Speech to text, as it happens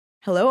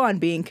Hello, On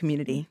Being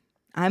community.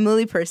 I'm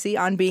Lily Percy,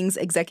 On Being's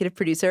executive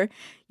producer.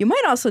 You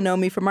might also know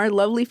me from our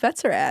lovely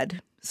Fetzer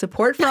ad.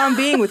 Support for On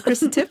Being with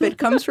Krista Tippett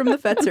comes from the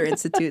Fetzer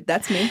Institute.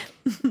 That's me.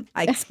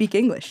 I speak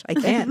English. I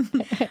can.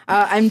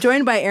 I'm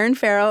joined by Erin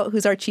Farrell,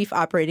 who's our Chief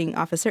Operating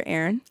Officer.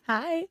 Erin.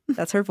 Hi.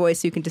 That's her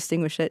voice. You can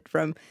distinguish it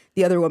from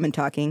the other woman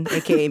talking,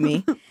 a.k.a.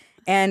 me.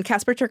 And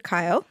Casper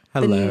Turkile.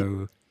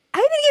 Hello. I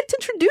didn't get to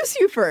introduce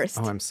you first.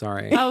 Oh, I'm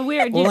sorry. Oh,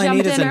 weird. You All I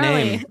jumped need is in a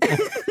early. name.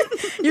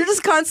 You're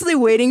just constantly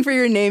waiting for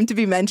your name to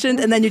be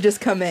mentioned, and then you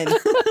just come in.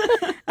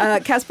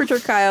 Casper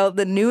Turkile,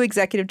 the new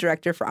executive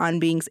director for On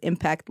Being's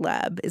Impact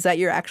Lab. Is that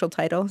your actual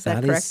title? Is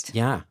that correct?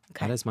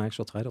 That is my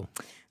actual title.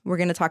 We're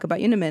going to talk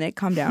about you in a minute.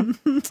 Calm down.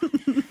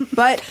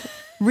 But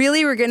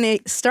really, we're going to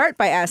start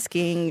by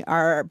asking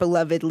our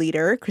beloved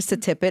leader, Krista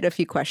Tippett, a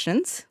few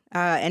questions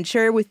and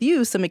share with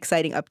you some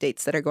exciting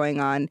updates that are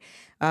going on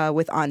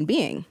with On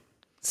Being.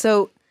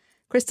 So,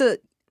 Krista,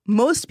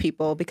 most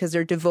people, because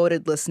they're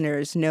devoted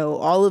listeners, know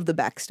all of the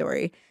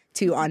backstory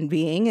to On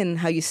Being and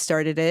how you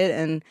started it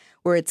and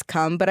where it's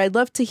come. But I'd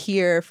love to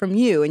hear from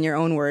you in your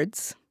own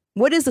words.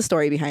 What is the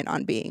story behind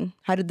On Being?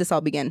 How did this all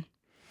begin?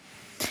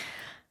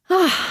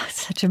 Oh,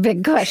 such a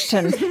big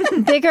question.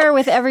 Bigger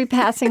with every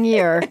passing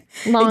year.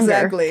 Longer.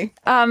 Exactly.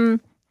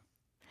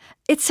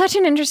 It's such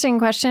an interesting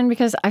question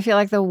because I feel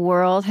like the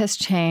world has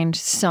changed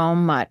so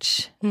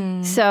much.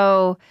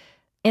 So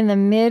in the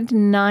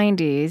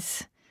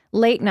mid-90s,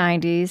 late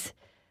 90s,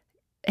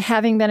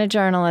 having been a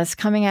journalist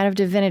coming out of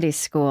divinity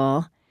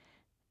school,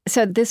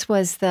 so this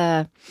was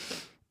the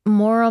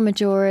moral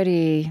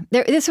majority.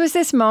 This was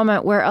this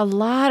moment where a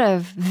lot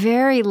of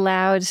very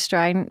loud,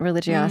 strident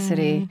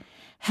religiosity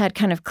had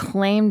kind of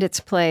claimed its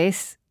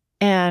place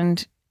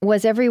and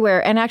was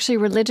everywhere. And actually,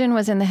 religion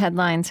was in the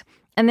headlines.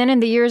 And then in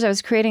the years I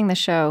was creating the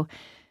show,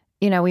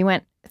 we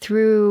went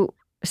through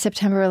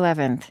September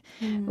 11th.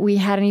 We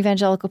had an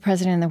evangelical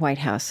president in the White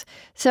House.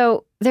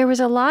 So there was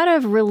a lot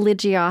of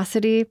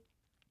religiosity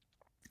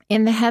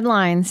in the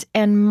headlines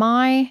and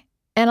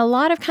a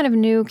lot of kind of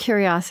new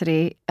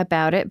curiosity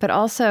about it, but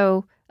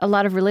also a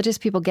lot of religious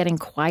people getting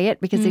quiet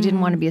because they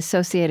didn't want to be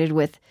associated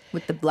with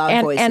the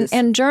loud voices.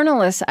 And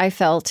journalists, I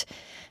felt,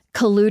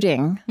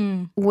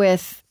 colluding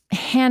with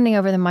handing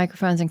over the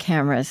microphones and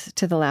cameras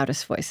to the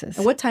loudest voices.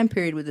 And what time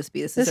period would this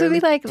be? This would be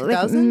like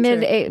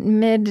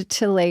mid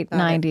to late Got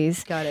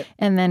 90s. Got it.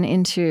 And then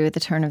into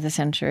the turn of the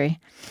century.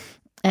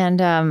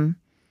 And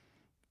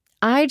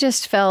I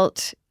just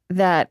felt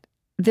that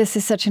this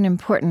is such an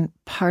important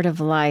part of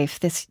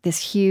life, this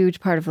huge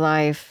part of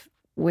life,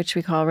 which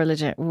we call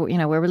religion,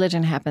 where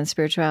religion happens,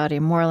 spirituality,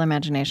 moral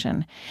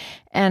imagination.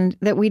 And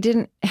that we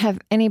didn't have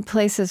any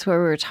places where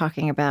we were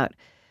talking about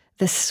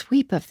the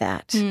sweep of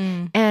that.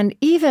 And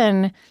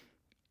even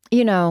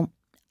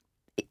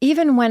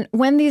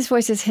when these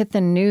voices hit the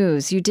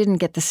news, you didn't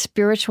get the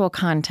spiritual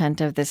content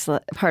of this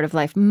part of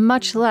life,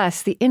 much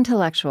less the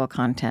intellectual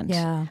content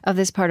of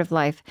this part of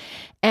life.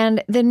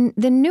 And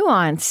the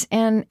nuance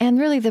and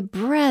really the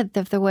breadth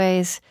of the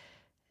ways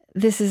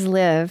this is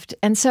lived.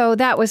 And so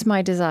that was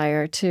my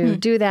desire to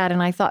do that.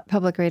 And I thought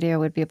public radio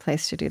would be a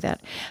place to do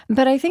that.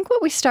 But I think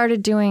what we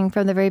started doing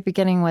from the very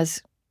beginning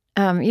was,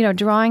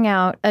 drawing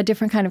out a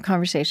different kind of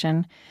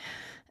conversation,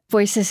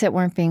 voices that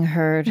weren't being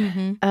heard.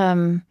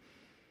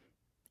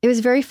 It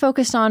was very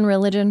focused on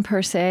religion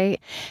per se.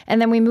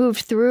 And then we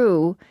moved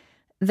through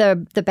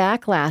the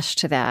backlash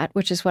to that,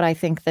 which is what I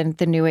think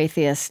the New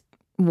Atheist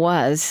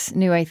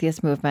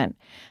movement.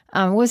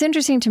 What was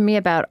interesting to me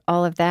about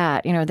all of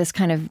that, this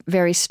kind of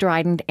very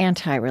strident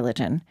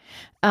anti-religion.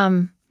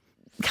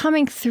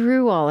 Coming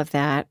through all of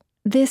that,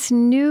 this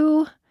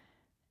new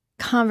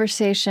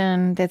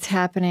conversation that's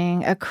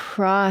happening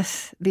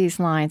across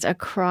these lines,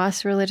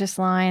 across religious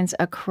lines,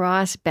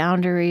 across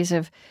boundaries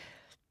of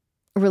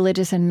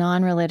religious and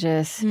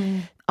non-religious,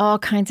 all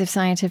kinds of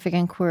scientific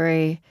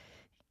inquiry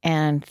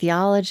and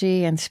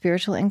theology and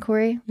spiritual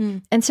inquiry.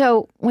 And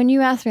so when you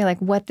ask me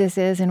what this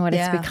is and what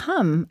it's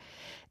become,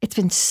 it's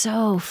been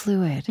so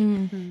fluid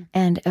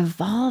and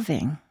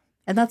evolving.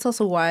 And that's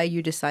also why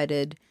you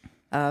decided,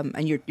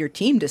 and your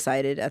team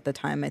decided at the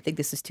time, I think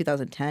this is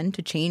 2010,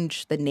 to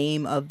change the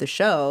name of the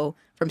show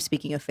from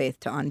Speaking of Faith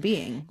to On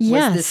Being.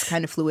 Yes. Was this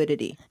kind of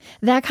fluidity?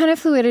 That kind of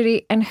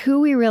fluidity, and who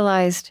we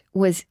realized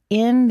was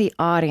in the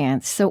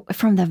audience. So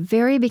from the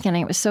very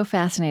beginning, it was so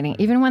fascinating.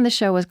 Even when the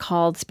show was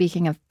called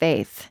Speaking of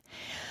Faith,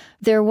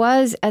 there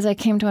was, as I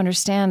came to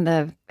understand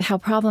how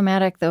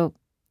problematic the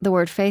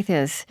word faith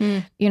is.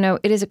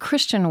 It is a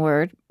Christian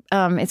word.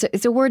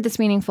 It's a word that's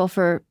meaningful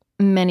for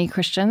many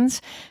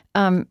Christians.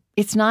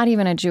 It's not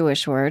even a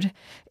Jewish word.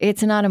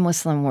 It's not a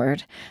Muslim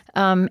word.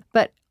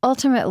 But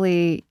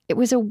ultimately, it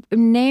was a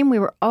name we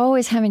were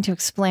always having to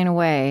explain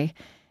away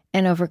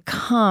and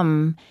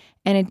overcome.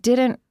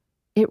 And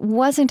it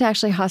wasn't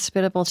actually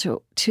hospitable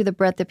to the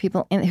breadth of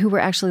people who were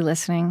actually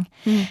listening.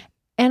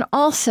 And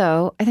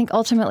also, I think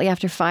ultimately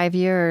after 5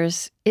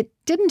 years, it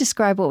didn't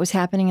describe what was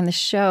happening in the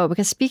show,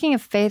 because speaking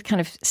of faith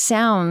kind of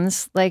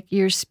sounds like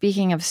you're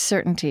speaking of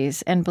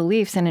certainties and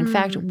beliefs. And in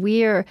fact,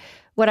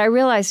 what I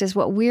realized is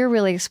what we're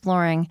really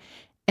exploring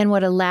And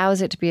what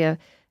allows it to be a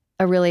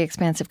really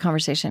expansive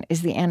conversation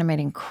is the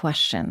animating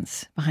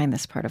questions behind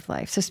this part of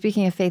life. So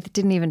Speaking of Faith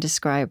didn't even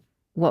describe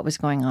what was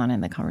going on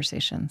in the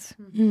conversations.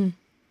 Mm-hmm.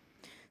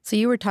 So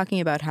you were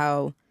talking about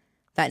how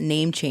that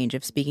name change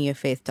of Speaking of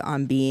Faith to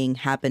On Being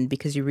happened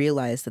because you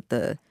realized that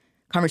the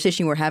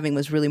conversation you were having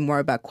was really more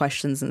about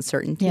questions and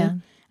certainty. Yeah.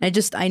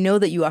 And I know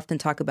that you often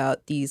talk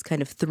about these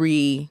kind of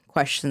 3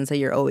 questions that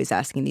you're always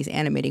asking, these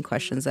animating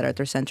questions that are at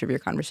the center of your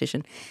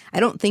conversation. I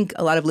don't think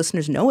a lot of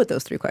listeners know what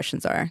those 3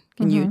 questions are.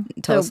 Can you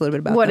tell us a little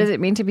bit about what them? does it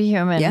mean to be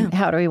human? Yeah.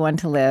 How do we want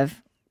to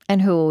live?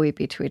 And who will we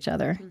be to each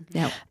other?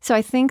 Yeah. So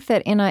I think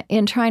that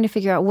in trying to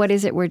figure out what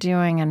is it we're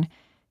doing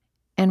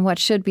and what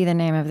should be the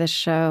name of this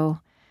show,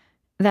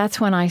 that's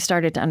when I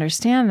started to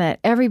understand that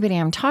everybody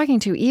I'm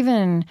talking to,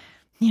 even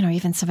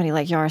somebody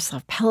like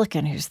Jaroslav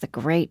Pelikan, who's the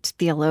great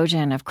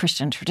theologian of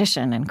Christian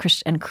tradition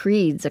and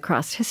creeds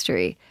across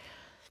history,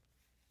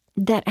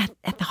 that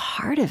at the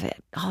heart of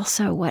it,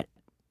 also what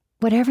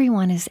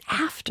everyone is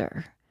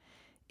after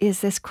is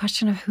this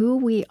question of who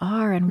we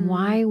are and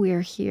why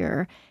we're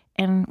here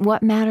and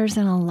what matters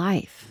in a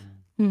life.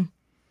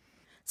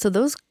 So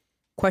those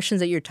questions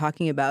that you're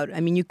talking about,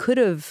 I mean, you could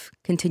have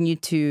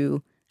continued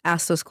to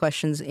ask those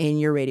questions in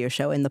your radio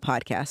show, in the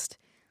podcast.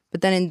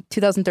 But then in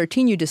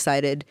 2013, you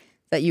decided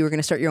that you were going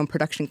to start your own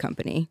production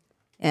company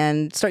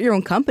and start your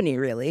own company,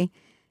 really,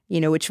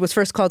 which was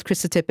first called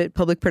Krista Tippett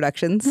Public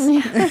Productions.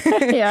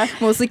 Yeah.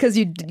 Mostly because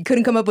you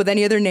couldn't come up with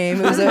any other name.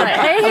 It was I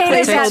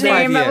hated that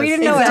name, but we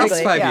didn't know It it.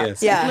 takes 5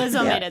 years. Yeah.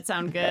 Lizzo made it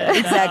sound good.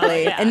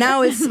 Exactly. Yeah. And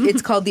now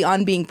it's called the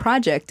On Being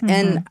Project.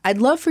 And I'd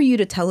love for you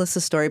to tell us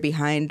the story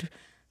behind,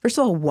 first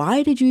of all,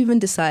 why did you even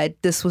decide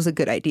this was a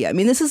good idea? I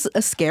mean, this is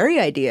a scary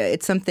idea.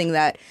 It's something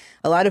that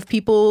a lot of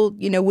people,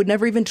 would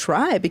never even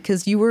try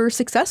because you were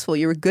successful.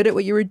 You were good at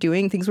what you were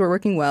doing. Things were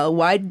working well.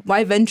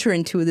 Why venture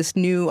into this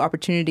new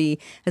opportunity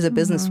as a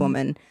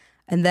businesswoman?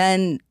 And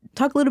then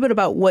talk a little bit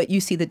about what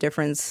you see the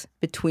difference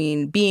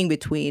between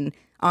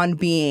On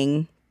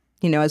Being,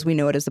 as we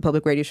know it as the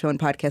public radio show and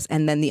podcast,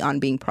 and then the On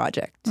Being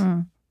Project.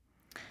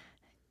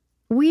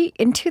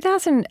 In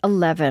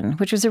 2011,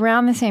 which was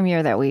around the same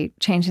year that we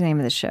changed the name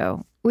of the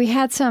show, we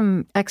had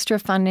some extra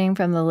funding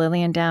from the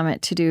Lilly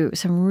Endowment to do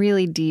some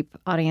really deep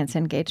audience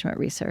engagement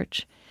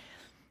research.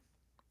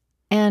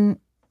 And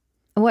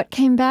what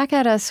came back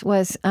at us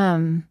was,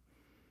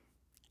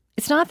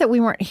 it's not that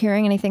we weren't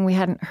hearing anything we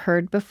hadn't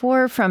heard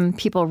before from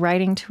people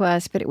writing to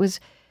us, but it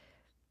was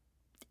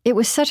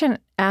such an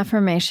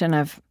affirmation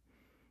of,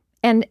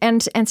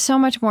 and so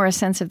much more a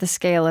sense of the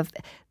scale of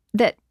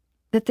that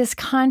this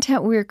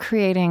content we were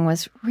creating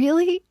was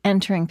really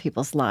entering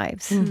people's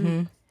lives.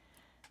 Mm-hmm.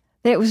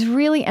 That it was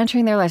really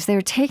entering their lives. They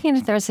were taking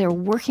it theirs. They were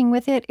working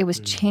with it. It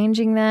was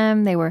changing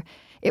them.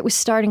 It was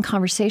starting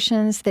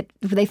conversations that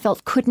they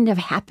felt couldn't have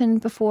happened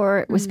before.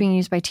 It was being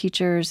used by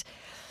teachers.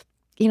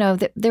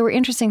 There were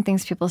interesting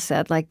things people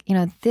said, like,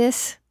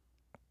 this,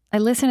 I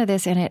listen to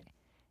this and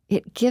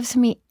it gives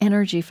me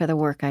energy for the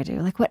work I do,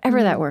 like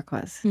whatever that work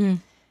was,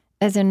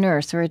 as a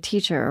nurse or a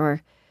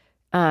teacher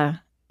or,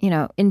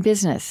 in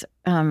business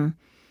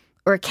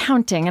or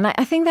accounting. And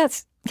I think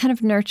that's kind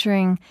of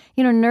nurturing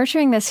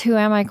this who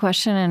am I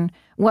question and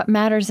what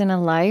matters in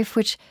a life,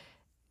 but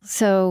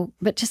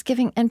just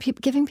giving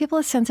people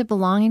a sense of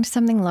belonging to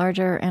something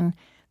larger and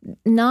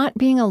not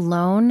being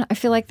alone. I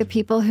feel like the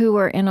people who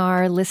are in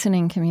our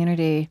listening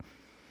community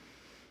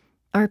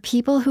are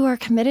people who are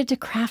committed to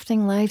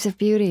crafting lives of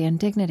beauty and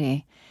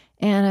dignity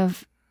and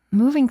of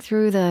moving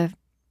through the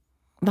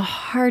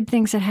hard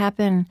things that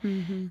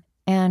happen.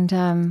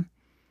 And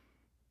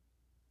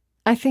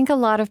I think a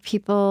lot of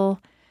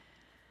people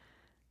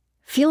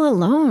feel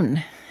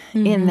alone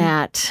in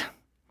that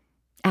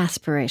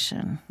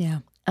aspiration. Yeah.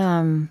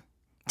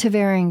 To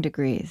varying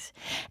degrees.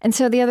 And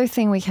so the other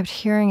thing we kept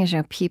hearing is,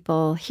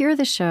 people hear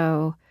the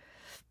show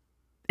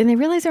and they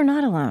realize they're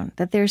not alone,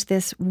 that there's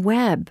this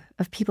web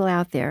of people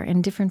out there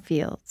in different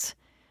fields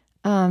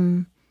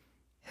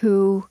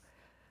who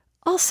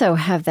also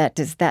have that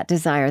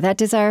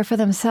desire for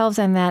themselves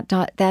and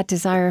that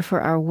desire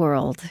for our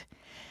world.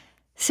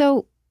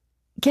 So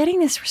getting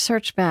this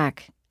research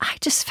back, I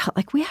just felt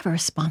like we have a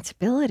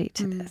responsibility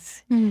to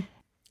this. And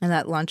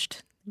that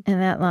launched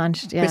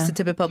yeah. Krista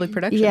Tippett Public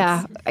Productions.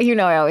 Yeah.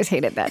 I always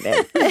hated that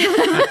name.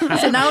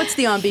 So now it's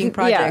the On Being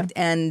Project,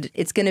 and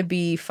it's going to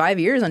be 5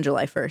 years on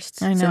July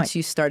 1st since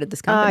you started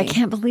this company. I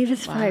can't believe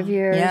it's 5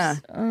 years.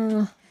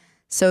 Yeah.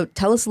 So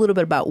tell us a little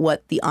bit about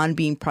what the On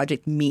Being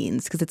Project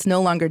means, because it's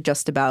no longer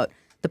just about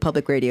the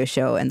public radio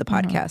show and the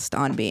podcast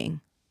On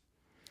Being.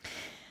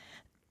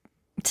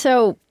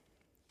 So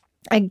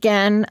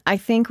again, I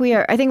think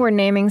we're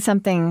naming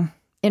something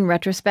in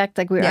retrospect,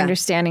 like we're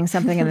understanding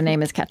something and the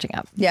name is catching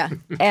up. Yeah.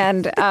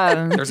 And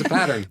there's a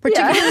pattern.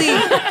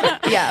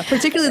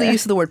 Particularly the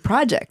use of the word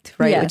project,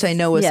 right? Yes, Which I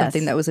know was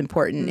something that was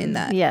important in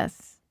that.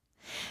 Yes.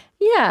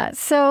 Yeah.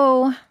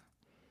 So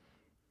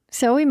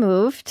we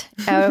moved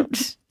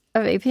out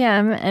of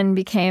APM and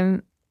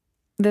became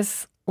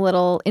this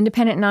little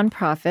independent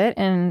nonprofit.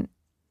 And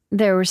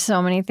there were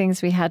so many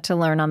things we had to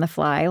learn on the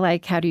fly,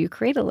 like how do you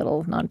create a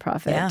little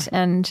nonprofit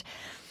and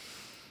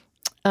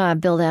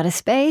build out a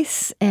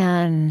space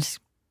and,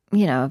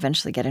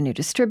 eventually get a new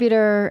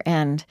distributor.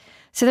 And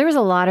so there was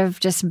a lot of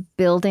just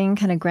building,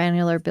 kind of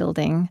granular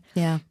building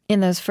in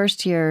those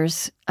first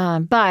years.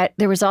 But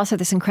there was also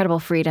this incredible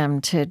freedom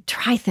to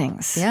try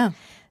things. Yeah.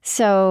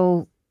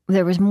 So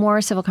there was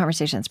more Civil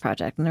Conversations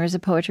Project, and there was a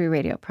Poetry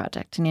Radio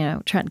Project.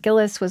 And, Trent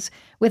Gillis was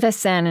with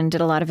us then and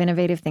did a lot of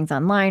innovative things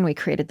online. We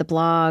created the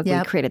blog.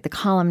 We created the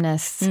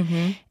columnists.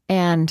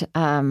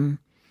 And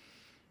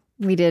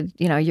we did,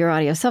 Your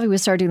Audio Selfie. We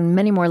started doing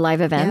many more live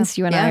events.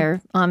 You and I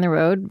are on the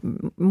road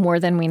more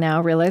than we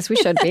now realize we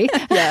should be.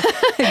 Yeah,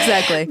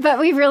 exactly. But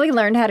we've really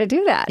learned how to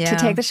do that, to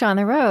take the show on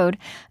the road.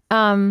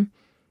 And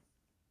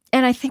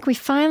I think we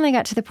finally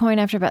got to the point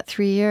after about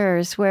 3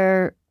 years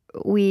where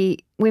we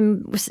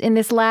in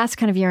this last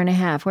kind of year and a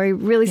half, where we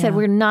really said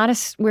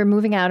we're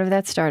moving out of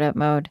that startup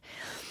mode,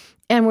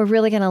 and we're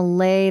really going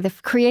to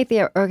create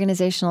the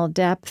organizational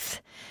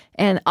depth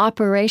and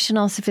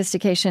operational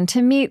sophistication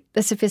to meet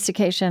the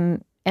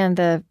sophistication and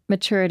the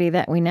maturity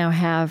that we now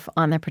have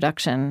on the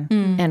production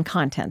and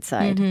content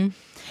side.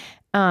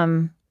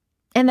 And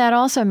that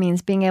also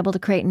means being able to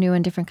create new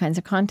and different kinds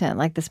of content,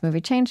 like this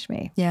movie changed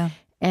me. Yeah,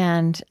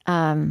 and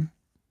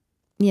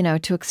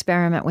to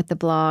experiment with the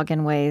blog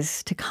in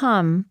ways to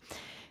come.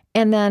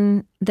 And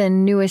then the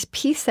newest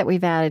piece that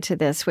we've added to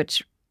this,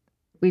 which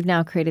we've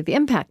now created the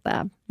Impact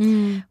Lab,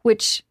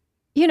 which,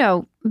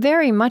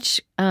 very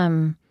much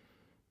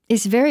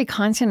is very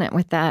consonant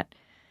with that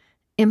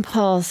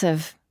impulse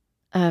of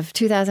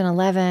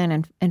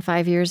 2011 and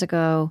 5 years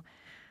ago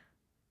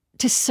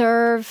to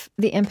serve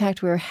the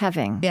impact we were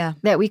having. Yeah.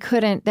 We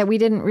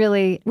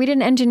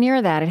didn't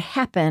engineer that. It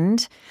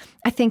happened.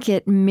 I think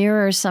it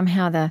mirrors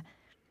somehow the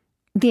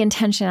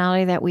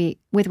intentionality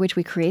with which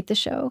we create the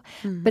show,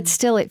 but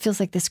still it feels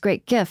like this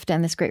great gift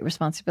and this great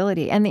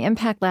responsibility. And the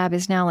Impact Lab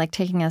is now like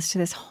taking us to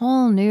this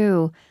whole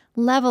new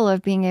level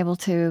of being able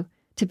to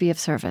be of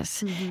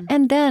service.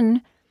 And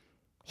then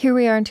here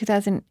we are in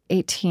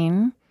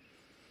 2018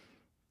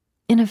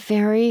 in a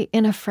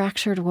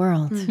fractured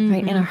world,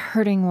 right? In a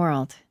hurting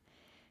world.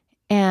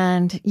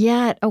 And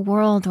yet a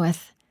world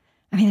with,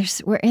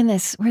 we're in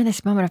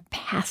this moment of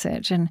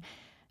passage, and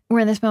we're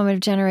in this moment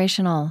of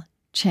generational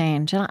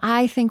change. And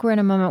I think we're in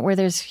a moment where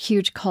there's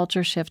huge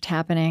culture shift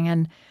happening.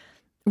 And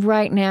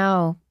right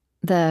now,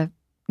 the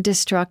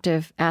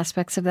destructive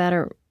aspects of that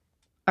are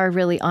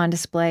really on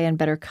display and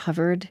better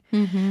covered.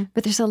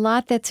 But there's a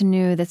lot that's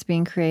new that's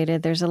being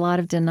created. There's a lot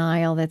of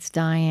denial that's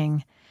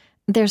dying.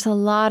 There's a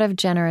lot of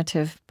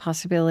generative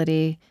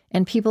possibility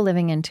and people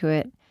living into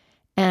it.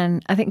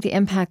 And I think the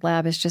Impact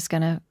Lab is just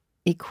going to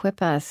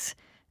equip us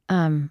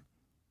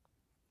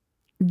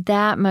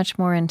that much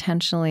more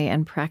intentionally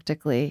and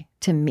practically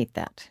to meet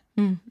that.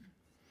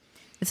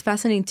 It's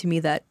fascinating to me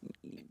that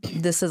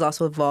this has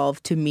also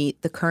evolved to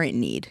meet the current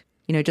need.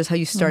 Just how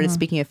you started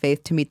speaking of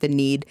faith to meet the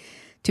need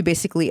to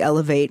basically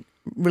elevate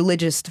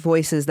religious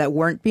voices that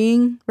weren't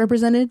being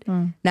represented.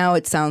 Now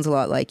it sounds a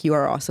lot like you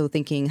are also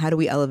thinking, how do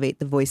we elevate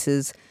the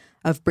voices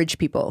of bridge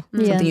people?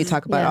 Something you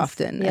talk about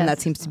often, and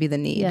that seems to be the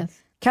need.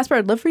 Caspar,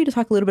 I'd love for you to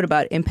talk a little bit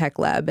about Impact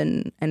Lab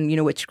and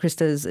which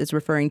Krista is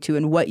referring to,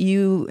 and what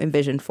you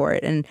envision for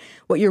it and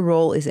what your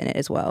role is in it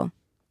as well.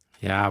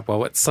 Yeah,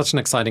 well, it's such an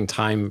exciting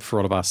time for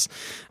all of us.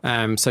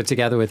 So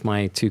together with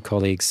my two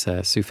colleagues,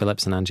 Sue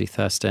Phillips and Angie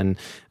Thurston,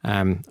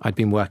 I'd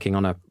been working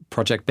on a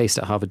project based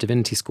at Harvard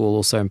Divinity School,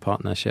 also in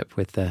partnership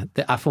with the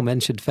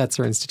aforementioned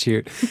Fetzer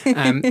Institute,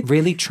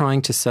 really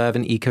trying to serve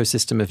an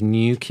ecosystem of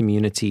new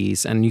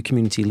communities and new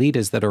community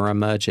leaders that are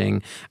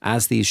emerging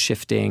as these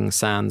shifting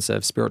sands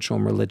of spiritual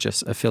and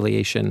religious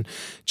affiliation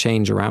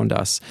change around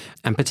us,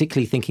 and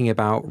particularly thinking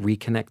about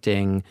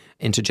reconnecting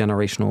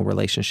intergenerational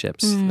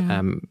relationships,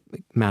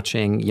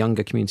 matching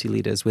younger community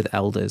leaders with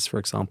elders, for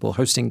example,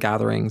 hosting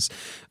gatherings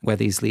where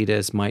these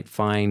leaders might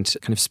find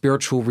kind of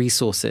spiritual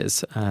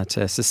resources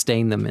to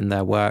sustain them in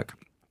their work.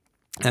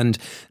 And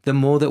the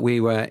more that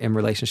we were in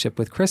relationship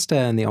with Krista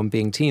and the On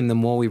Being team, the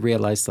more we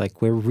realized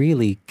we're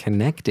really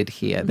connected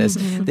here. There's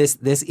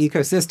this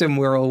ecosystem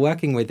we're all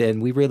working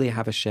within. We really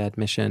have a shared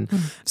mission.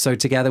 So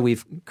together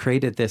we've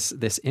created this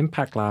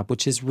Impact Lab,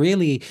 which is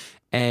really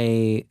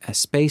a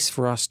space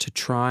for us to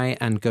try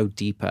and go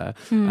deeper.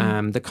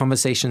 The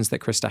conversations that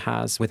Krista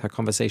has with her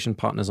conversation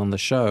partners on the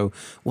show,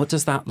 what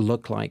does that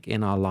look like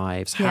in our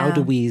lives? How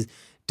do we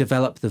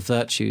develop the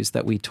virtues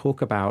that we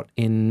talk about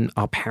in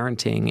our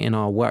parenting, in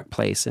our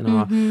workplace, in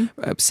our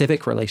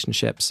civic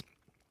relationships?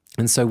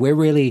 And so we're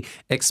really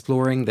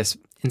exploring this,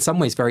 in some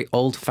ways, very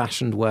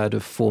old-fashioned word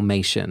of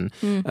formation,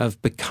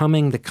 of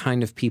becoming the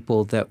kind of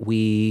people that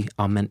we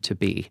are meant to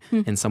be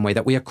in some way,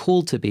 that we are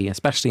called to be,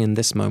 especially in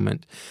this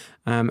moment.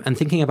 And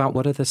thinking about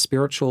what are the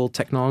spiritual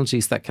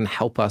technologies that can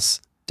help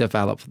us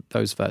develop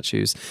those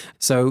virtues.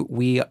 So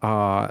we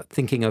are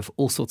thinking of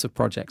all sorts of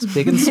projects,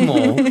 big and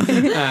small,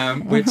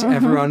 which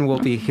everyone will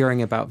be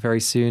hearing about very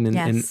soon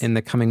in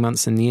the coming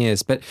months and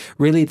years. But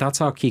really,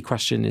 that's our key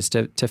question, is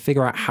to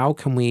figure out how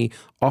can we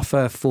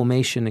offer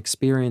formation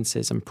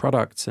experiences and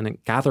products and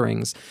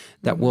gatherings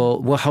that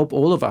will help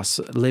all of us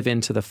live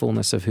into the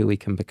fullness of who we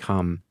can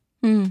become.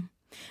 Mm.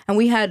 And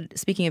we had,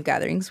 speaking of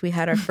gatherings, we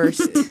had our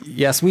first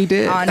yes, we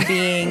did. On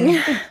Being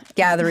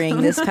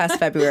gathering this past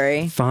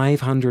February.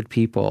 500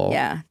 people.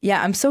 Yeah.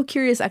 Yeah. I'm so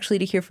curious actually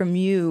to hear from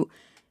you,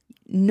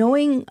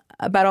 knowing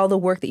about all the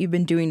work that you've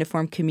been doing to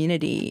form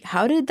community.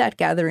 How did that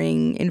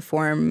gathering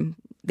inform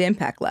the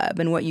Impact Lab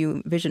and what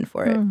you envisioned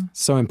for it?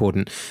 So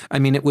important. I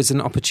mean, it was an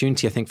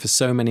opportunity, I think, for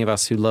so many of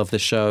us who love the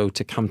show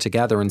to come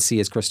together and see,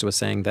 as Krista was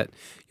saying, that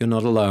you're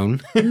not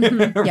alone.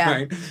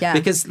 Right? Yeah.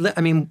 Because,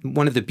 I mean,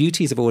 one of the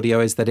beauties of audio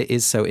is that it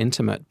is so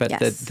intimate, but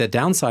the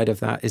downside of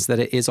that is that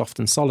it is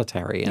often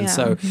solitary. And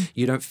so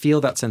you don't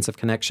feel that sense of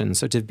connection.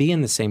 So to be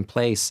in the same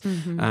place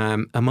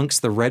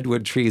amongst the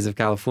redwood trees of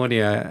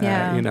California,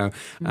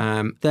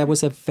 there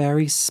was a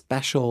very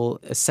special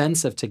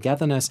sense of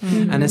togetherness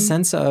and a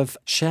sense of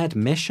shared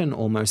mission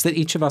almost, that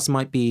each of us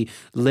might be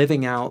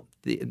living out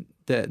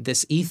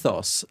this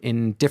ethos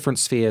in different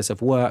spheres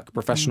of work,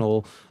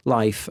 professional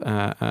life,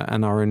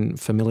 and our own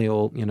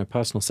familial,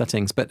 personal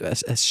settings, but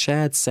a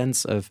shared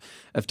sense of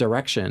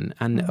direction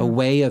and a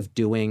way of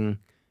doing,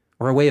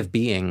 or a way of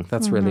being.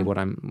 That's really what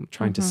I'm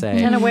trying to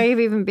say. And a way of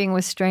even being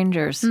with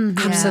strangers.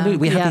 Absolutely.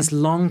 We had these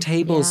long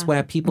tables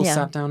where people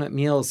sat down at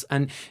meals,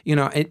 and,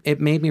 it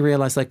made me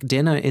realize, like,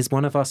 dinner is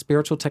one of our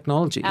spiritual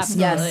technologies.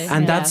 Absolutely.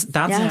 And that's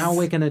how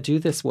we're going to do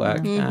this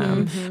work.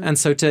 And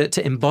so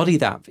to embody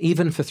that,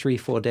 even for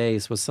 3-4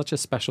 days, was such a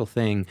special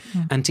thing.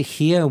 And to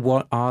hear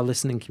what our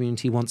listening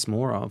community wants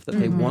more of, that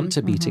they want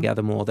to be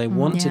together more, they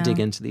want to dig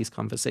into these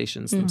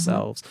conversations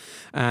themselves.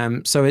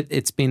 So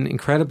it's been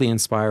incredibly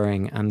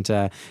inspiring. And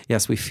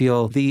yes, we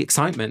feel the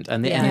excitement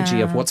and the energy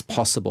of what's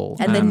possible.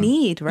 And the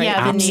need, right?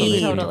 Yeah, absolutely. the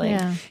need, totally.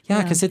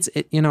 Yeah, because it's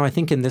I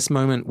think in this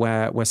moment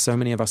where so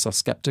many of us are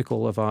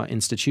skeptical of our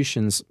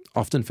institutions,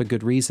 often for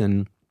good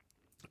reason,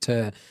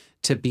 to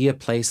be a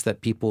place that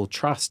people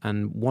trust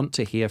and want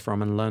to hear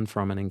from and learn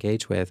from and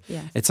engage with.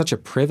 Yes. It's such a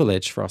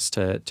privilege for us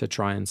to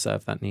try and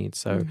serve that need.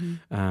 So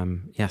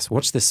yes,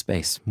 watch this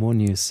space. More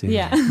news soon.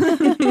 Yeah.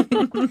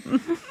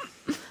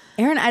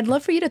 Aaron, I'd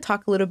love for you to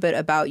talk a little bit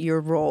about your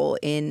role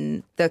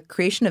in the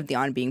creation of the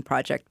On Being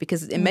Project,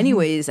 because in many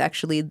ways,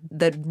 actually,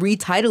 the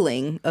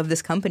retitling of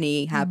this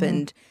company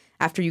happened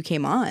after you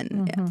came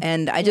on.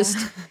 And I just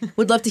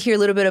would love to hear a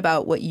little bit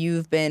about what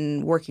you've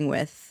been working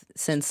with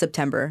since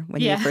September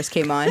when you first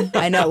came on.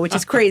 I know, which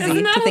is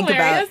crazy to think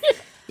about.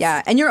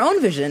 Yeah, and your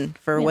own vision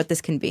for what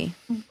this can be.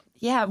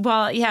 Yeah,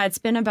 well, it's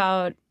been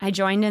I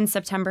joined in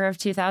September of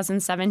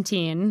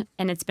 2017,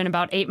 and it's been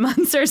about 8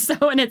 months or so,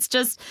 and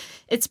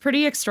it's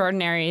pretty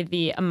extraordinary,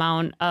 the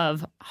amount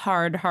of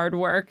hard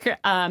work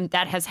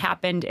that has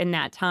happened in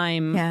that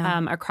time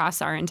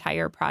across our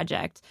entire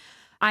project.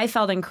 I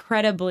felt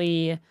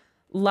incredibly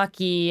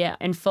lucky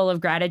and full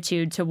of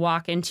gratitude to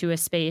walk into a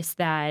space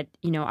that,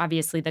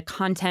 obviously the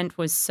content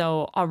was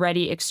so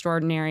already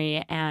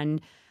extraordinary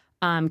and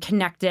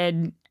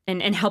connected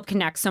and helped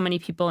connect so many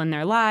people in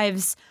their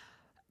lives.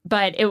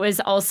 But it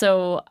was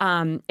also,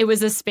 it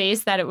was a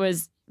space that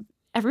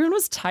everyone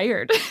was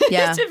tired,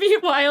 to be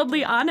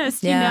wildly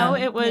honest.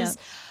 It was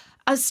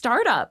a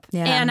startup.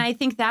 Yeah. And I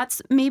think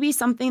that's maybe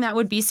something that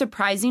would be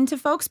surprising to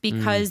folks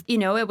because,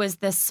 it was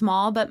this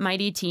small but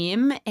mighty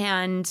team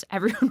and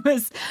everyone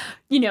was,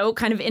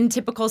 kind of in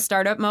typical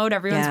startup mode.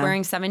 Everyone's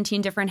wearing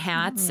 17 different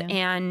hats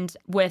and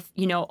with,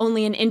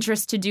 only an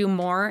interest to do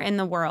more in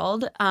the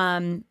world.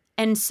 And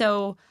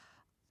so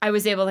I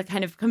was able to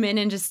kind of come in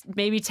and just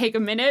maybe take a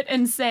minute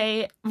and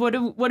say, what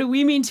do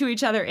we mean to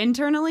each other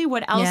internally?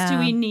 What else do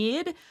we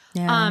need?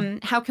 Yeah.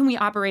 How can we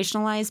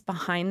operationalize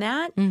behind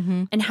that?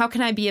 And how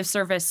can I be of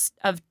service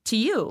to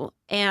you?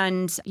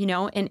 And,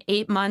 in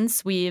 8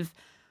 months, we've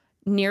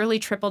nearly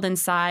tripled in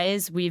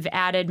size. We've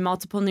added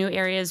multiple new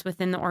areas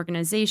within the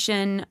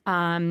organization.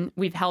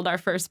 We've held our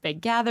first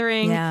big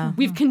gathering. Yeah.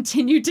 We've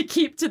continued to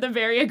keep to the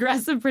very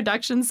aggressive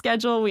production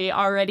schedule we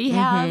already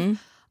have.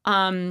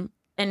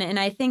 And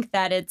I think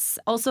that it's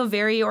also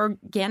very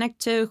organic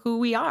to who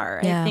we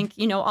are. Yeah. I think,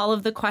 all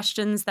of the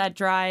questions that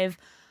drive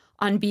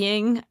On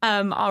Being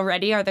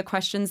already are the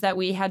questions that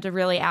we had to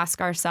really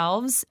ask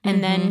ourselves.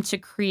 And then to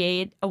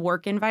create a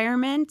work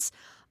environment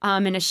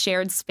and a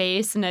shared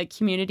space and a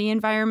community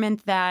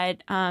environment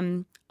that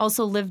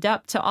also lived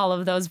up to all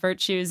of those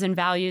virtues and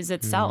values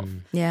itself.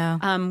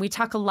 Yeah. We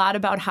talk a lot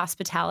about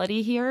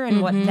hospitality here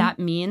and what that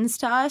means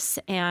to us.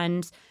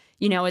 And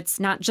it's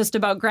not just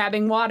about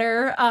grabbing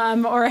water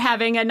or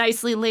having a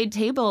nicely laid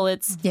table.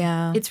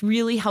 It's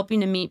really helping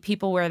to meet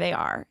people where they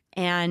are.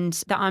 And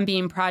the On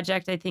Being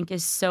Project, I think,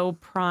 is so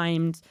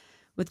primed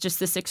with just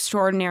this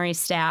extraordinary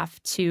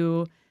staff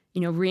to,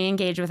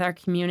 re-engage with our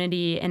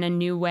community in a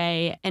new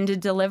way and to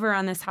deliver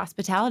on this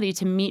hospitality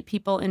to meet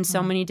people in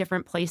so many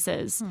different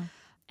places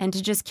and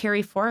to just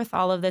carry forth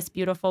all of this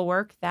beautiful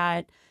work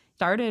that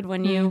started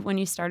when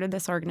you started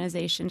this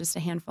organization just a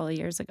handful of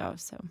years ago.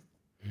 So,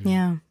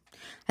 yeah,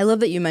 I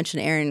love that you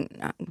mentioned, Erin,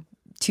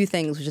 two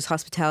things, which is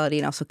hospitality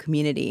and also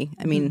community.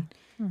 I mean,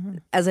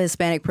 as a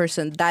Hispanic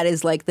person, that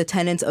is like the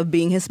tenets of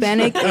being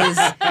Hispanic is,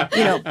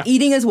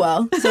 eating as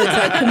well. So it's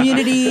like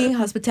community,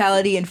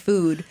 hospitality, and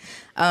food.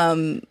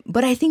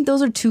 But I think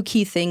those are two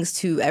key things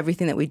to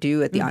everything that we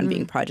do at the On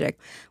Being Project.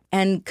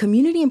 And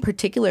community in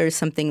particular is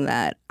something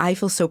that I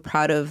feel so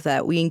proud of,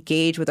 that we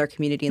engage with our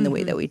community in the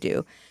way that we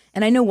do.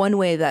 And I know one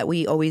way that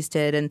we always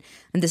did, and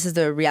this is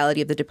the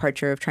reality of the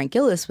departure of Trent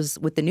Gilliss, was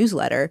with the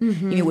newsletter,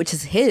 which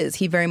is his.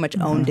 He very much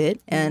owned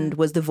it and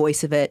was the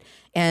voice of it.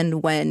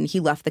 And when he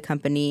left the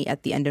company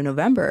at the end of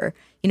November,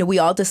 we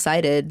all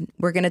decided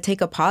we're going to take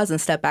a pause and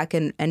step back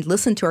and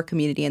listen to our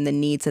community and the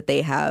needs that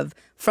they have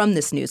from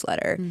this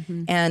newsletter.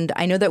 And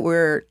I know that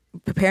we're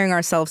preparing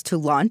ourselves to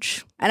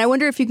launch. And I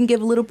wonder if you can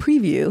give a little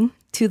preview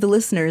to the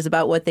listeners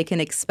about what they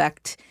can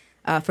expect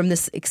from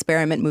this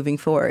experiment moving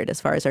forward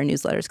as far as our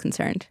newsletter is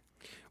concerned.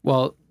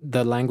 Well,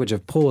 the language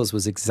of pause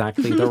was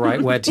exactly the right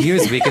word to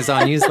use, because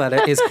our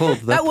newsletter is called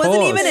The That Pause.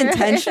 wasn't even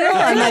intentional.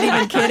 I'm not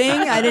even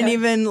kidding. I didn't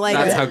even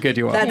That's how good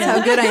you are. That's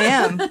how good I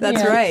am.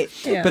 That's right.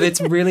 Yeah. But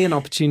it's really an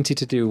opportunity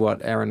to do what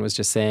Erin was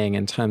just saying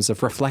in terms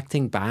of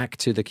reflecting back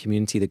to the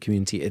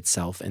community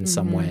itself in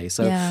some way.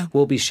 So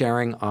we'll be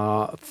sharing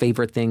our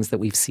favorite things that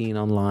we've seen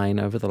online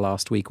over the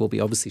last week. We'll be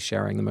obviously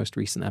sharing the most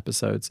recent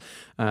episodes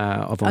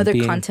of Other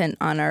content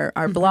on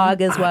our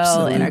blog as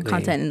well, and our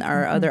content in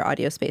our other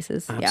audio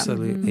spaces.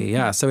 Absolutely,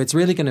 yeah. So it's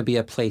really going to be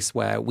a place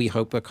where we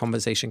hope a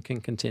conversation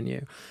can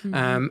continue.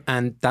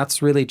 And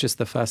that's really just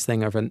the first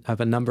thing of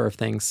a number of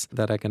things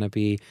that are going to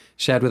be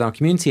shared with our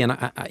community. And,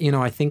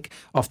 I think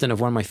often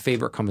of one of my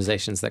favorite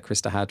conversations that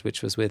Krista had,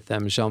 which was with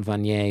Jean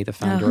Vanier, the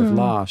founder of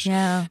L'Arche.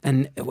 Yeah.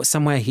 And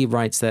somewhere he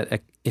writes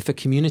that if a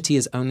community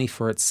is only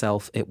for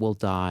itself, it will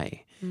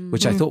die.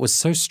 Which I thought was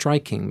so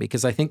striking,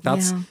 because I think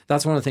that's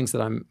one of the things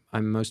that I'm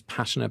most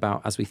passionate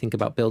about as we think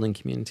about building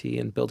community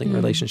and building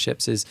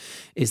relationships is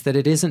that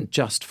it isn't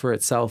just for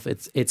itself.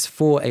 It's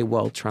for a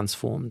world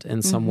transformed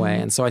in some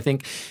way. And so I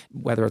think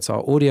whether it's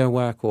our audio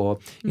work or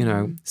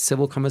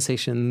civil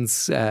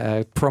conversations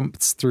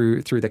prompts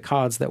through the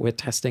cards that we're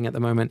testing at the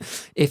moment,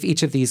 if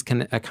each of these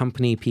can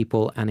accompany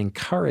people and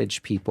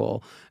encourage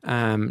people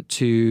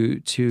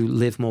to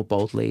live more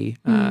boldly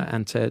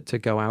and to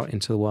go out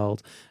into the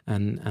world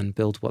and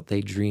build what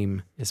they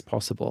dream is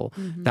possible.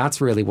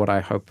 That's really what I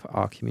hope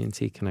our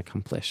community can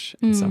accomplish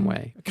in some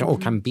way, or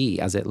can be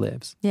as it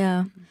lives.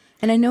 Yeah.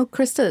 And I know,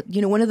 Krista,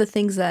 one of the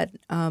things that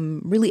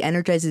really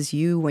energizes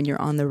you when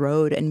you're on the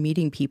road and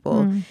meeting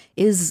people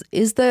is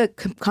the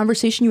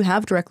conversation you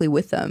have directly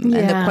with them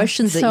and the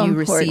questions that you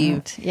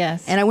receive.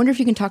 Yes. And I wonder if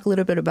you can talk a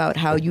little bit about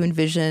how you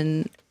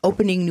envision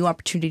opening new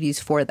opportunities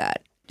for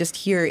that, just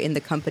here in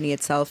the company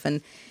itself,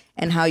 and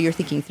how you're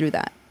thinking through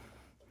that.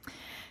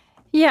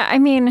 Yeah, I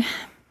mean,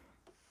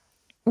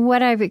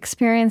 what I've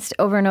experienced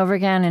over and over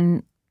again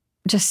in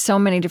just so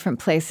many different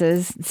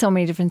places, so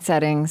many different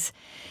settings,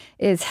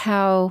 is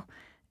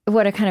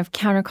what a kind of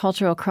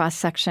countercultural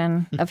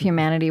cross-section of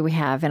humanity we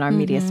have in our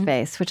media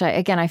space, which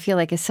I feel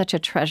like is such a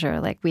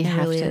treasure. Like we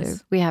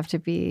have to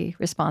be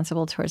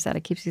responsible towards that. I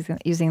keep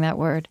using that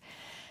word.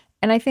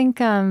 And I think,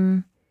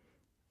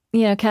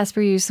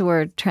 Casper used the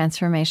word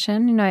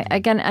transformation.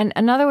 Again,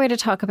 another way to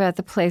talk about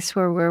the place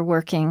where we're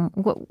working,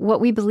 what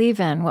we believe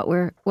in, what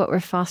we're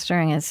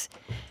fostering is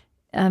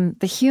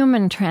the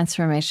human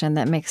transformation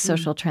that makes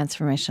social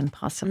transformation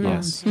possible.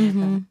 Yes.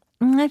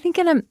 I think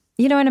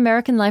in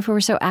American life where we're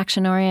so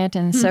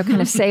action-oriented and so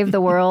kind of save the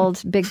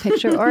world, big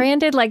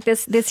picture-oriented, like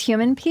this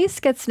human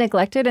piece gets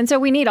neglected. And so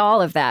we need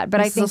all of that.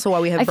 But this is also why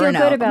we have burnout. I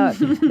feel good about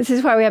this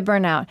is why we have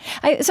burnout.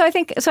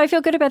 I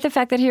feel good about the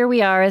fact that here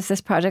we are as this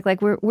project,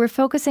 like we're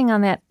focusing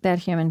on that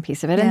human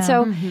piece of it. And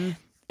so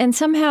and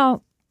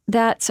somehow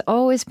that's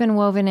always been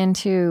woven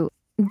into,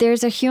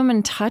 there's a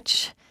human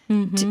touch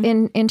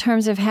in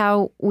terms of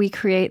how we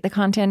create the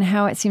content,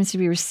 how it seems to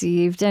be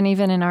received, and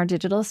even in our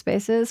digital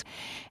spaces.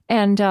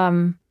 And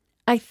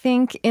I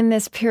think in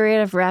this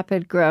period of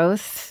rapid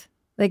growth,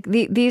 like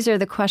these are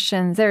the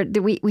questions.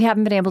 We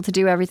haven't been able to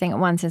do everything at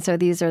once, and so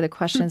these are the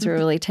questions we're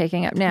really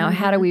taking up now.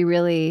 How do we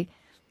really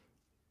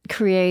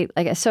create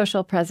like a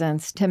social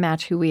presence to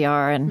match who we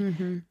are,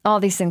 and all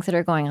these things that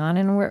are going on,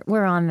 and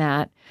we're on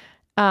that.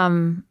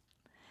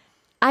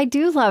 I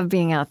do love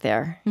being out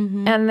there.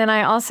 And then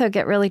I also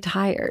get really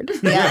tired,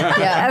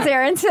 as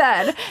Erin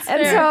said.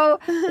 And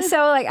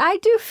so like I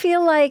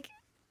feel like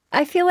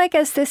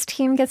as this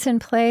team gets in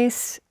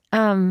place,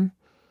 I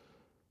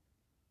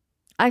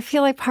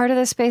feel like part of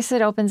the space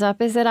that opens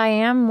up is that I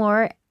am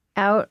more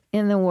out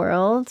in the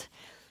world.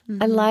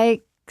 I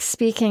like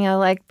speaking. I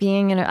like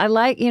being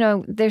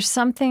there's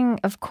something,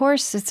 of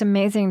course, it's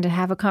amazing to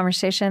have a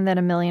conversation that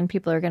 1 million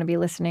people are going to be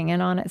listening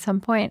in on at some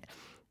point.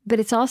 But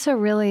it's also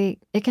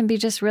it can be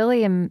just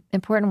really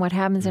important what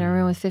happens in a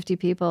room with 50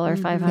 people or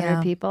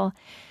 500 people.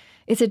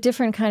 It's a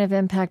different kind of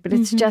impact, but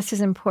it's just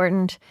as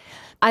important.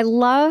 I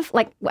love,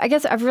 I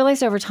guess I've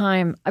realized over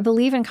time, I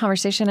believe in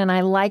conversation and I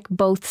like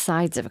both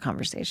sides of a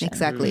conversation.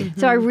 Exactly.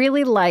 So I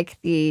really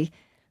like the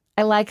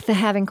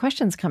having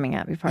questions coming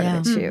at me part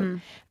of it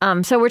too.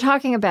 So we're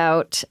talking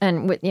about,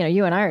 and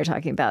you and I are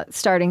talking about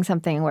starting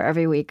something where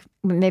every week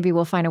maybe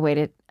we'll find a way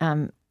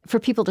to for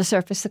people to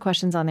surface the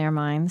questions on their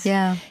minds.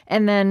 Yeah.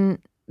 And then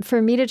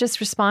for me to just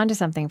respond to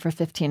something for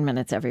 15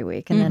 minutes every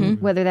week. And then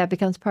whether that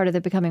becomes part of the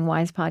Becoming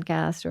Wise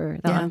podcast or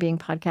the On Being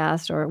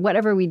podcast or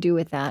whatever we do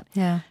with that.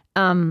 Yeah.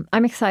 I'm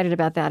excited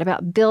about that,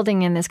 about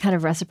building in this kind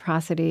of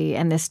reciprocity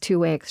and this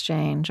two-way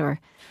exchange or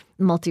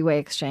multi-way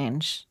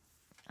exchange.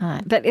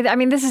 But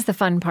this is the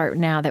fun part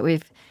now that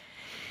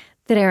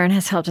Aaron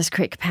has helped us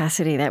create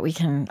capacity that we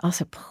can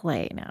also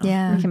play now.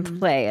 Yeah. We can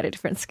play at a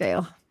different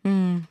scale.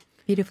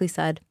 Beautifully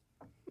said.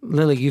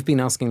 Lily, you've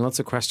been asking lots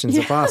of questions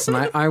of us, and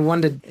I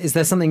wondered, is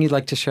there something you'd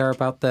like to share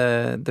about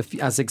the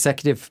as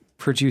executive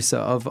producer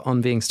of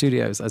On Being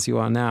Studios, as you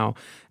are now?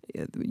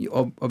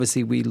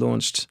 Obviously, we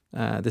launched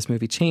this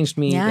movie, Changed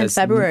Me. Yeah, in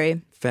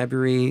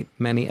February.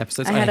 Many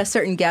episodes. I had a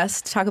certain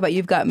guest talk about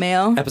You've Got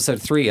Mail.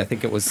 Episode 3, I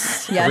think it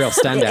was Yes, a real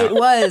standout. It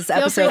was Feel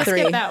free episode to 3.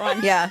 skip that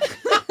one. Yeah.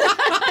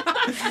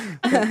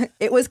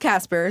 It was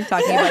Casper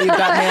talking about You've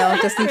Got Mail,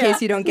 just in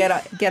case you don't get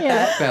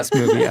that. Best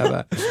movie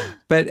ever.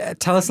 But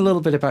tell us a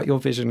little bit about your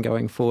vision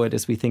going forward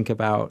as we think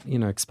about,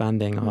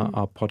 expanding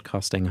our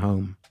podcasting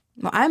home.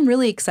 Well, I'm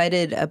really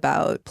excited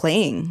about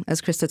playing,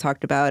 as Krista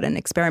talked about, and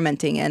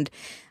experimenting. And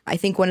I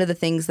think one of the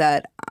things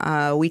that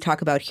we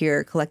talk about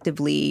here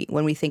collectively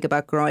when we think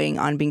about growing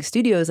On Being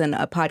Studios and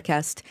a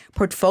podcast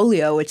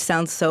portfolio, which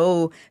sounds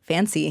so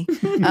fancy,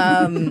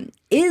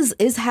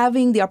 is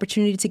having the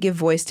opportunity to give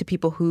voice to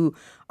people who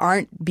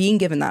aren't being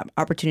given that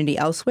opportunity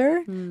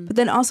elsewhere, but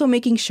then also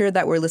making sure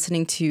that we're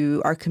listening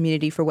to our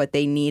community for what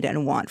they need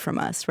and want from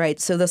us, right?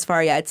 So thus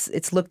far,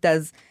 it's looked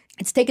as...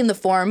 It's taken the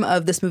form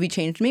of This Movie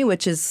Changed Me,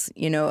 which is,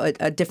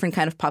 a different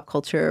kind of pop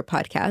culture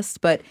podcast,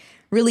 but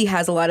really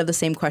has a lot of the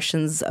same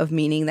questions of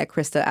meaning that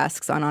Krista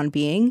asks on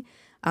Being.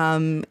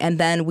 And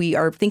then we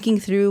are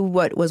thinking through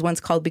what was once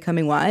called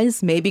Becoming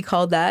Wise, maybe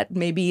called that,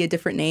 maybe a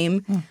different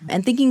name,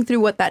 and thinking through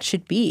what that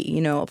should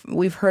be.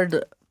 We've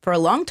heard for a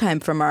long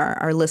time from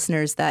our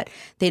listeners that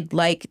they'd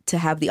like to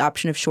have the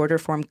option of shorter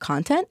form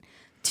content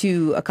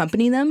to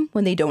accompany them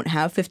when they don't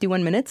have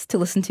 51 minutes to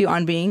listen to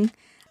On Being.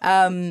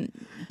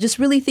 Just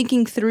really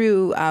thinking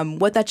through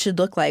what that should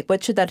look like.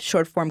 What should that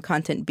short form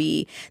content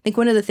be? I think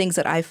one of the things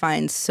that I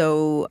find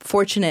so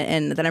fortunate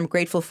and that I'm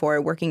grateful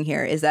for working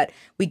here is that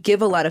we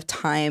give a lot of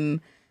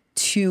time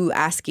to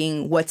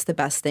asking what's the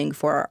best thing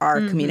for our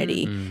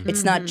community.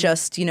 It's not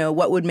just,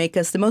 what would make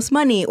us the most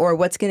money or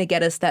what's going to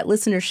get us that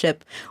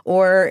listenership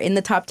or in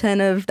the top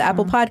 10 of the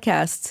Apple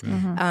Podcasts.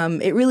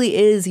 It really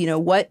is,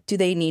 what do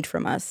they need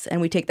from us?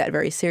 And we take that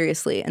very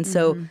seriously. And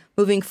so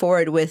moving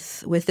forward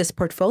with this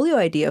portfolio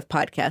idea of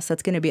podcasts,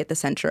 that's going to be at the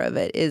center of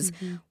it is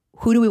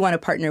who do we want to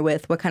partner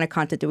with? What kind of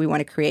content do we want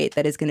to create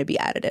that is going to be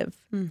additive?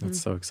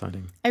 That's so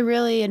exciting. I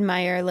really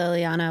admire,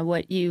 Liliana,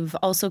 what you've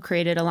also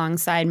created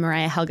alongside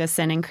Mariah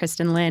Helgeson and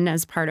Kristen Lynn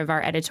as part of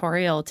our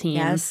editorial team.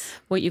 Yes.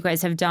 What you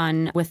guys have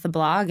done with the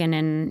blog and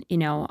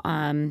in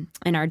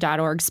our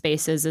 .org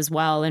spaces as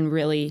well, and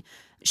really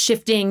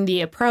shifting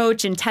the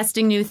approach and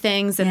testing new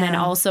things, and then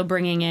also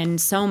bringing in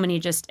so many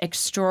just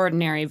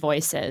extraordinary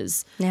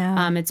voices.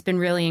 Yeah. It's been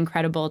really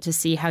incredible to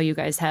see how you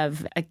guys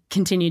have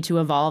continued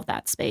to evolve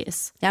that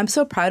space. Yeah, I'm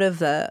so proud of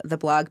the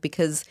blog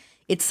because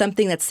it's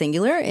something that's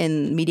singular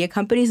in media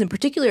companies, in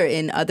particular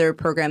in other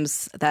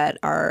programs that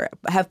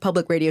have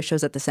public radio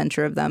shows at the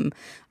center of them,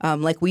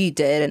 like we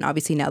did. And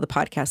obviously now the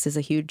podcast is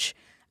a huge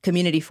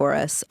community for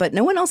us. But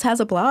no one else has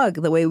a blog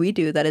the way we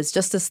do that is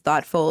just as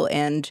thoughtful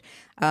and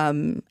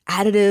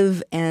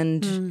additive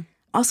and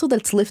also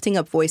that's lifting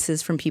up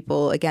voices from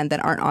people, again,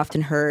 that aren't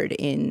often heard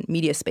in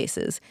media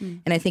spaces.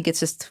 And I think it's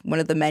just one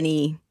of the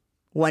many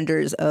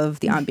wonders of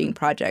the On Being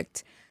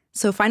Project.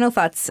 So final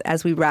thoughts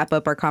as we wrap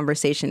up our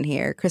conversation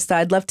here. Krista,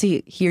 I'd love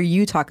to hear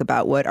you talk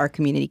about what our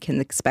community can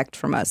expect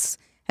from us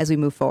as we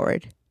move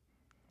forward.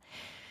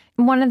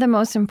 One of the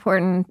most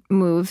important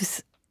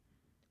moves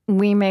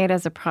we made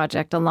as a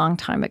project a long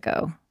time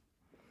ago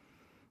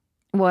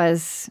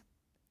was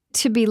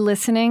to be a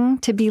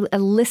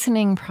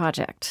listening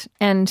project.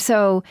 And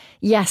so,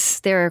 yes,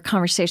 there are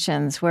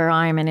conversations where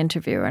I'm an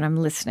interviewer and I'm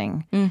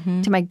listening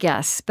to my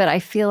guests, but I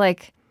feel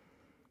like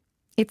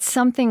it's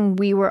something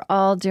we were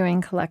all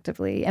doing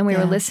collectively, and we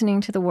were listening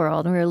to the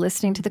world, and we were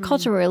listening to the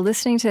culture, we were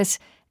listening to this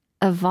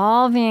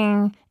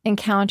evolving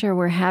encounter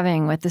we're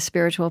having with the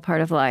spiritual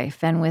part of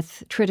life and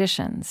with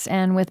traditions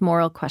and with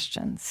moral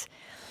questions.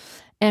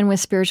 And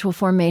with spiritual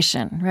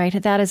formation, right?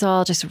 That is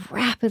all just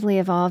rapidly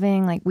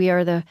evolving. Like we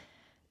are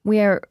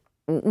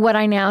what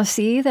I now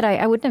see that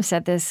I wouldn't have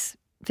said this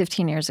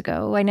 15 years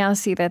ago. I now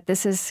see that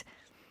this is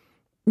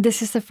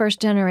the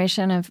first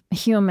generation of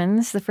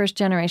humans, the first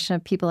generation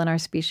of people in our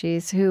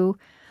species who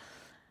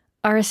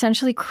are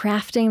essentially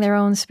crafting their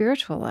own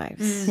spiritual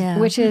lives,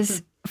 which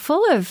is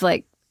full of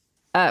like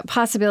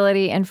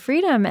possibility and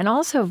freedom, and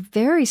also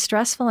very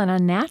stressful and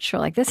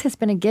unnatural. Like, this has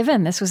been a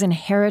given. This was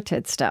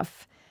inherited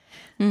stuff.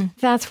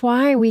 That's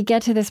why we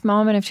get to this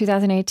moment of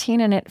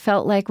 2018, and it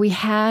felt like we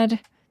had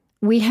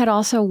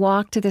also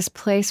walked to this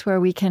place where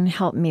we can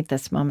help meet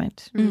this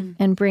moment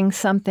and bring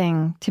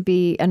something to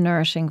be a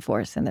nourishing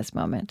force in this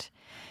moment.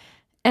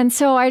 And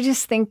so I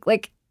just think,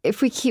 like,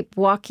 if we keep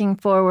walking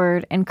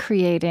forward and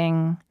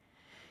creating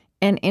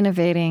and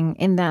innovating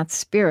in that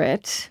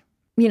spirit,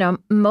 you know,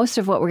 most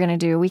of what we're going to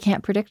do, we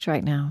can't predict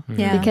right now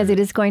because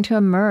it is going to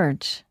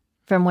emerge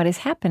from what is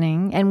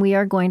happening, and we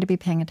are going to be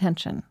paying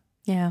attention.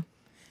 Yeah.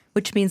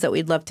 Which means that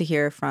we'd love to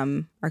hear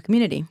from our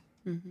community.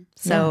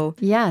 So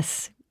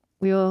yes,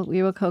 we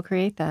will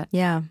co-create that.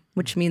 Yeah,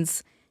 which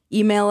means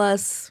email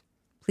us,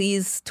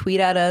 please tweet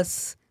at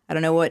us. I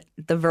don't know what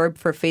the verb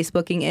for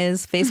Facebooking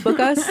is.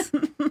 Facebook us?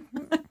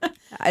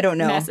 I don't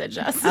know. Message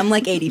us. I'm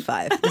like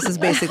 85. This is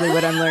basically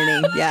what I'm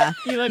learning. Yeah.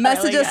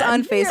 Message us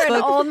on Facebook. You're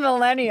an old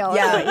millennial.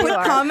 Yeah. Put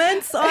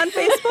comments on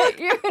Facebook.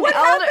 You're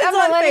a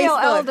millennial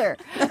elder.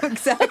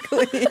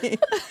 Exactly.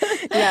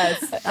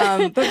 Yes.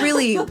 But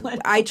really,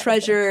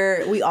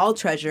 we all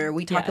treasure,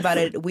 we talk about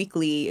it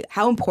weekly,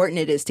 how important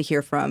it is to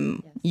hear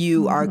from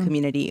you, our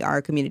community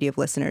of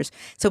listeners.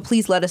 So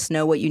please let us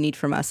know what you need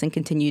from us and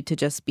continue to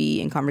just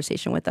be in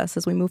conversation with us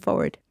as we move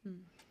forward.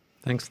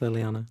 Thanks,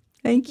 Liliana.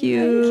 Thank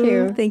you. Thank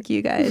you. Thank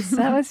you, guys.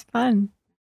 That was fun.